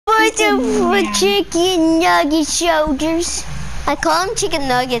want some chicken nugget soldiers. I call them chicken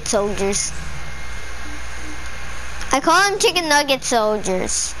nugget soldiers. I call them chicken nugget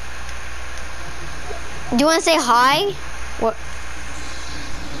soldiers. Do you want to say hi? What?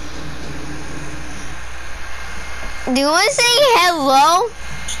 Do you want to say hello?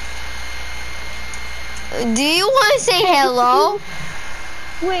 Do you want to say hello?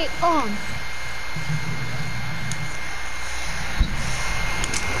 Wait,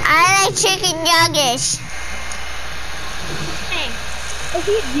 I like chicken nuggets. Hey, if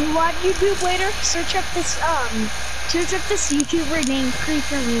you watch YouTube later, search up this YouTuber named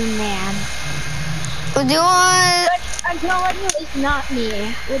Creeper Moon Man. Do you want? I'm telling you, it's not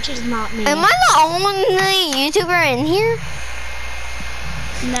me, which is not me. Am I the only YouTuber in here?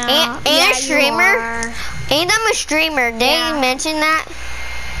 No. And yeah, a streamer? And I'm a streamer. Did Yeah. you mention that?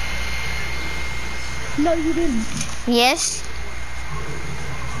 No, you didn't. Yes.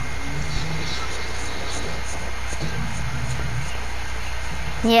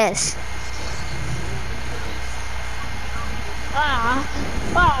 Yes.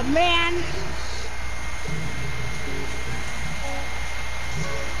 Oh man.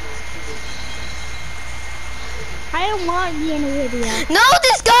 I don't want you in a video. No,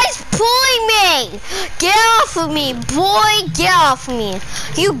 this guy's pulling me. Get off of me, boy. Get off of me.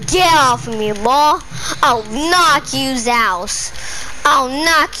 You get off of me, boy. I'll knock yous out. I'll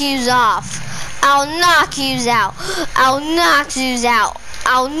knock yous off. I'll knock yous out. I'll knock yous out.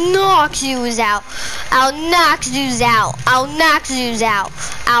 I'll knock yous out. I'll knock yous out. I'll knock yous out.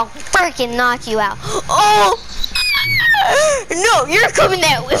 I'll freaking knock you out. Oh! No, you're coming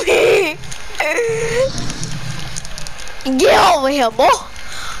out with me. Get over here, boy.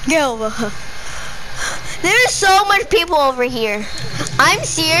 Get over here. There's so much people over here. I'm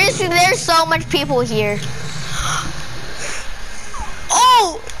serious, there's so much people here.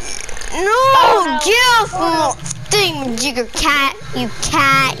 Oh! No! Get off me! Thingamajigger cat. You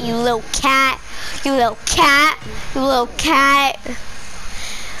little cat. You little cat. You little cat.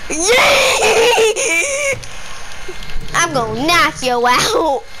 Yay! I'm gonna knock you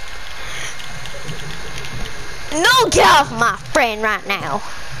out. No, get off my friend right now.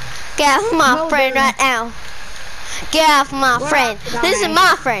 Get off my friend right now. Get off my friend. This is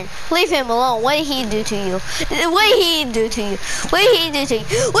my friend. Leave him alone. What did he do to you? What did he do to you? What did he do to you?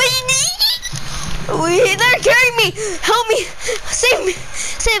 What did he do? They're carrying me. Help me. Save me.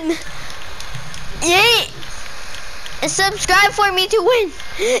 Save me. Yay. Subscribe for me to win.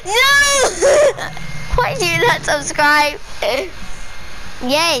 No. Why do you not subscribe?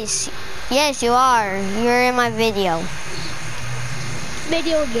 Yes. Yes, you are. You're in my video.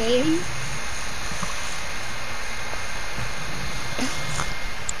 Video game?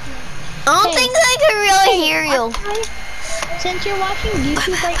 I don't think I can really hear you. Since you're watching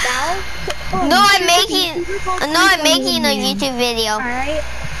YouTube right now, no, I'm making a YouTube video. Alright.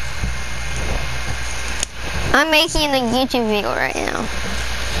 I'm making a YouTube video right now.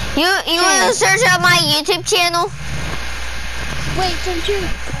 You want to search out my YouTube channel? Wait, since you...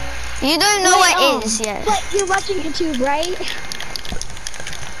 You don't know what it is yet. But you're watching YouTube, right?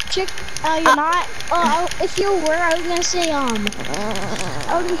 You're not? Oh, if you were, I was gonna say, I was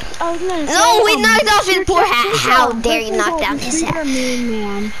gonna say, no, we knocked off his poor hat. How dare you knock down his hat?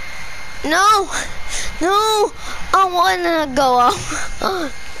 Man. No, I wanna go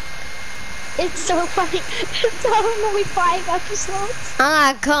off. It's so funny. It's only 5 episodes.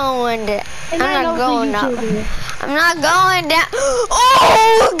 I'm not going to. I'm not going up. I'm not going down.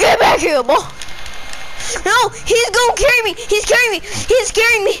 Oh, get back here, boy. No, he's gonna carry me. He's carrying me. He's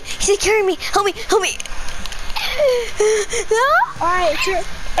carrying me. He's carrying me. Help me. Help me. No. Alright, it's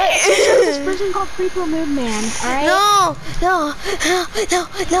this person called Creeper Moon Man. Alright. No.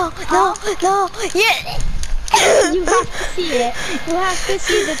 Yeah. You have to see it. You have to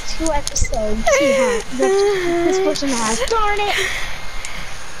see the 2 episodes this person has. Darn it!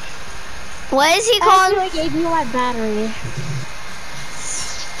 What is he called? I gave you my battery.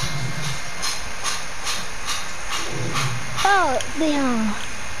 Oh, the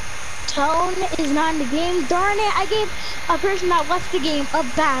tone is not in the game. Darn it! I gave a person that left the game a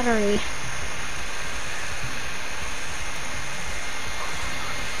battery.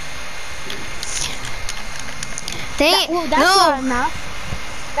 That's not enough.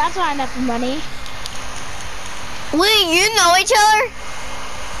 That's not enough money. Wait, you know each other?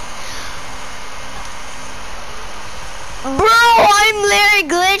 Bro, I'm literally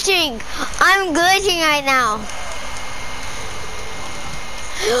glitching. I'm glitching right now.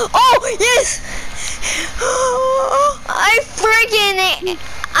 Oh, yes. I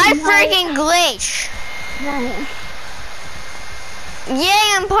freaking glitch.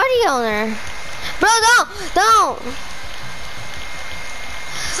 Yeah, I'm party owner. Bro, don't.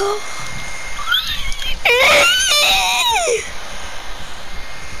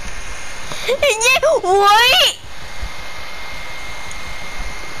 Yeah, what?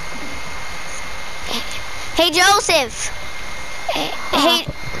 Hey, Joseph. Hey.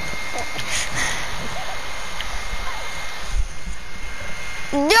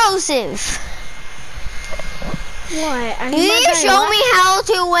 Joseph. What? You need to show me how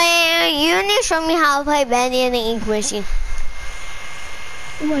to you need to show me how to play Bendy and the Ink Machine.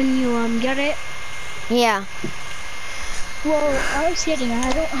 When you get it? Yeah. Well, I was kidding.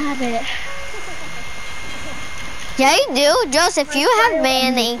 I don't have it. Yeah, you do. Joseph, you have Bendy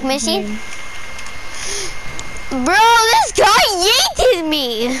and the Ink Machine? Bro, this guy yeeted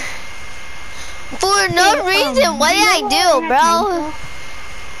me. For no reason. What did I do, bro?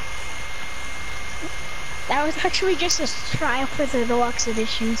 That was actually just a trial for the deluxe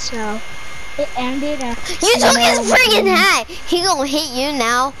edition, so it ended after. You took his friggin' hat. He gonna hit you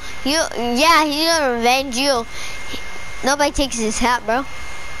now. Yeah, he's gonna revenge you. Nobody takes his hat, bro.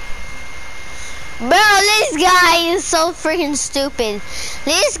 Bro, this guy is so freaking stupid.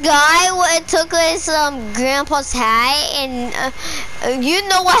 This guy took his grandpa's hat, and you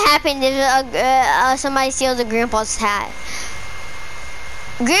know what happened if somebody steals a grandpa's hat.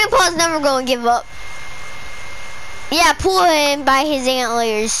 Grandpa's never gonna give up. Yeah, pull him by his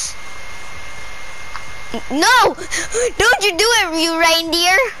antlers. No! Don't you do it, you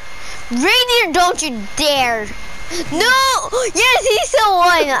reindeer! Reindeer, don't you dare! No! Yes, he still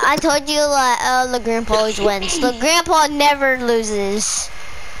won! I told you the grandpa always wins. The grandpa never loses.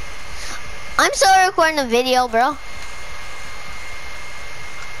 I'm still recording a video, bro.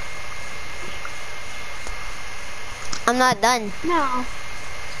 I'm not done. No.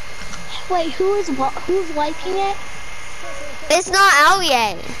 Wait, who's liking it? It's not out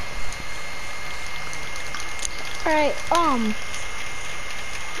yet. Alright,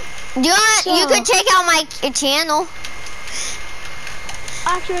 You could check out my channel.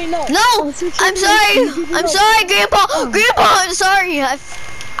 Actually, no. No! I'm sorry! I'm sorry, Grandpa! Grandpa, I'm sorry!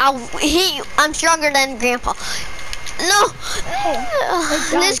 I'll hit you. I'm stronger than Grandpa. No!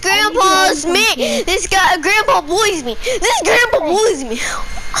 This Grandpa's me! This guy, Grandpa bullies me! This Grandpa bullies me!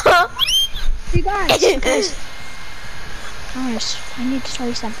 You guys. Guys, I need to tell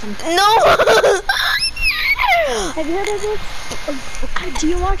you something. No! Have you heard of this? Do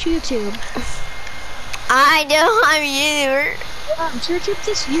you watch YouTube? I do. I'm a YouTuber. Search up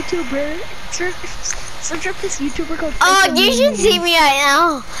this YouTuber. Search up this YouTuber called. Oh, you should see me right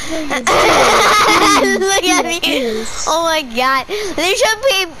now. Look at me. Oh my god. There should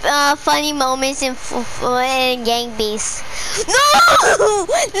be funny moments in Gang Beasts. No!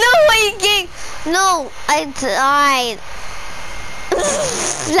 No, I gang. No, I died.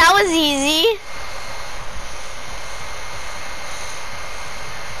 That was easy.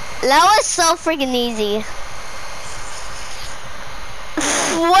 That was so freaking easy.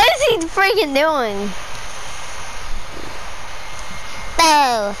 What is he freaking doing?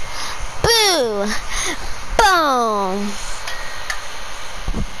 Oh, boo, boom.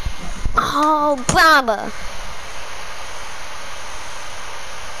 Oh, Baba.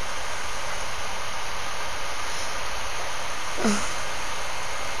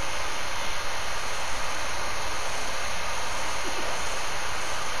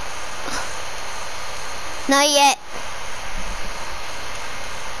 Not yet.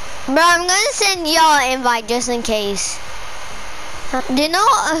 Bro, I'm gonna send y'all an invite just in case. Do you know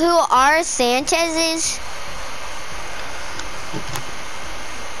who R. Sanchez is?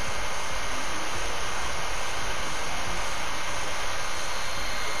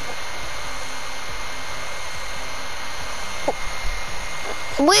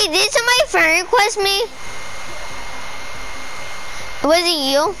 Wait, did somebody friend request me? Was it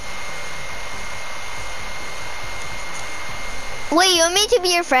you? Wait, you want me to be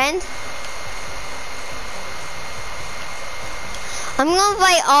your friend? I'm gonna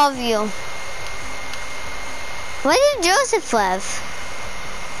invite all of you. Why did Joseph left?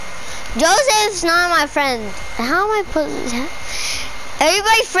 Joseph's not my friend. How am I supposed to...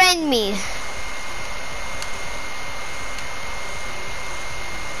 Everybody friend me.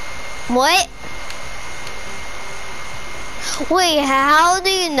 What? Wait, how do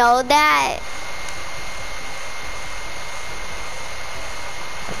you know that?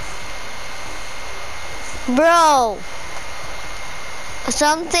 Bro,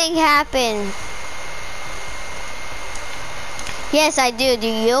 something happened. Yes, I do. Do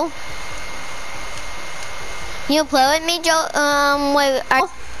you? You play with me, Joe? Wait.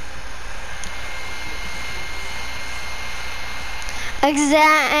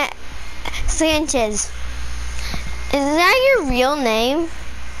 Sanchez. Is that your real name?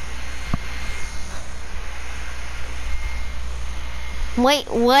 Wait,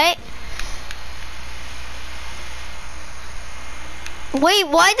 what? Wait,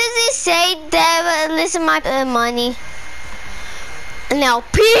 why does it say that listen my money? Now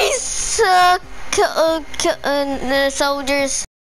peace, soldiers.